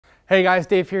Hey guys,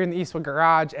 Dave here in the Eastwood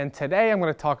garage, and today I'm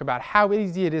going to talk about how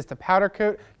easy it is to powder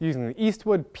coat using the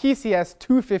Eastwood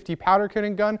PSC-250 powder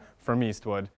coating gun from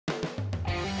Eastwood.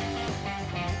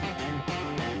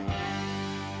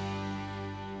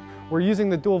 We're using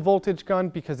the dual voltage gun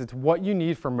because it's what you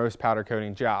need for most powder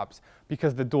coating jobs,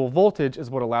 because the dual voltage is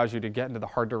what allows you to get into the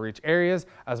hard to reach areas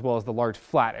as well as the large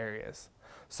flat areas.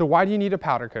 So why do you need a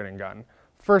powder coating gun?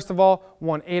 First of all,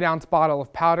 one 8-ounce bottle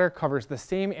of powder covers the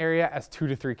same area as 2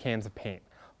 to 3 cans of paint.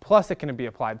 Plus, it can be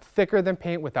applied thicker than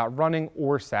paint without running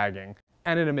or sagging.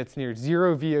 And it emits near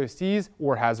zero VOCs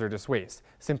or hazardous waste.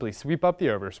 Simply sweep up the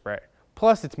overspray.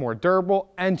 Plus, it's more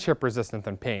durable and chip resistant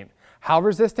than paint. How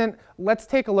resistant? Let's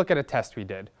take a look at a test we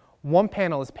did. One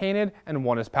panel is painted and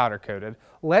one is powder coated.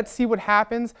 Let's see what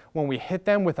happens when we hit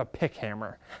them with a pick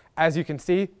hammer. As you can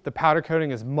see, the powder coating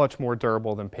is much more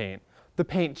durable than paint. The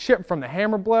paint chipped from the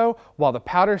hammer blow, while the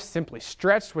powder simply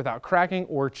stretched without cracking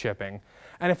or chipping.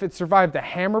 And if it survived the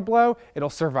hammer blow, it'll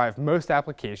survive most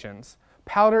applications.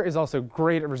 Powder is also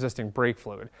great at resisting brake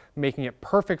fluid, making it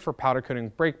perfect for powder coating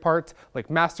brake parts like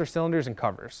master cylinders and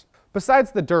covers.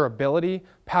 Besides the durability,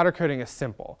 powder coating is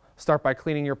simple. Start by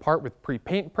cleaning your part with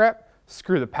pre-paint prep,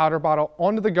 screw the powder bottle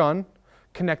onto the gun,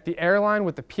 connect the air line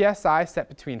with the PSI set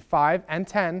between 5 and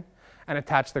 10, and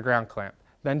attach the ground clamp.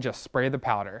 Then just spray the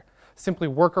powder. Simply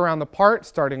work around the part,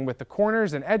 starting with the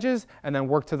corners and edges, and then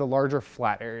work to the larger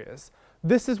flat areas.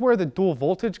 This is where the dual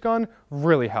voltage gun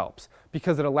really helps,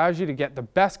 because it allows you to get the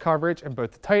best coverage in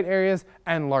both the tight areas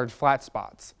and large flat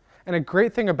spots. And a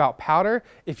great thing about powder,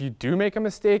 if you do make a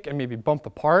mistake and maybe bump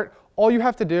the part, all you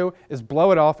have to do is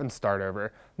blow it off and start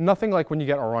over. Nothing like when you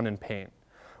get a run in paint.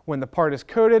 When the part is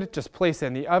coated, just place it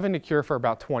in the oven to cure for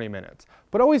about 20 minutes.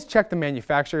 But always check the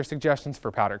manufacturer's suggestions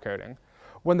for powder coating.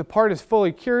 When the part is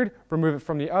fully cured, remove it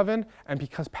from the oven, and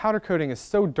because powder coating is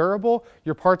so durable,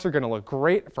 your parts are going to look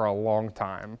great for a long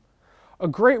time. A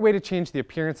great way to change the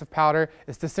appearance of powder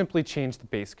is to simply change the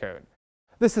base coat.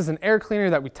 This is an air cleaner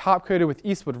that we top coated with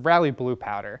Eastwood Rally Blue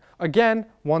powder. Again,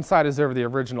 one side is over the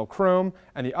original chrome,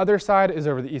 and the other side is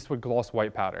over the Eastwood Gloss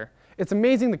White powder. It's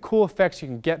amazing the cool effects you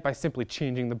can get by simply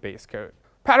changing the base coat.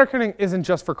 Powder coating isn't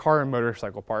just for car and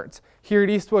motorcycle parts. Here at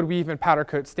Eastwood, we even powder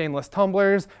coat stainless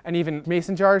tumblers and even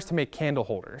mason jars to make candle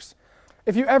holders.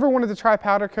 If you ever wanted to try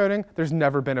powder coating, there's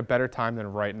never been a better time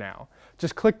than right now.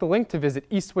 Just click the link to visit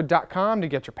eastwood.com to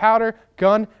get your powder,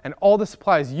 gun, and all the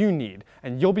supplies you need,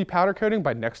 and you'll be powder coating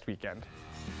by next weekend.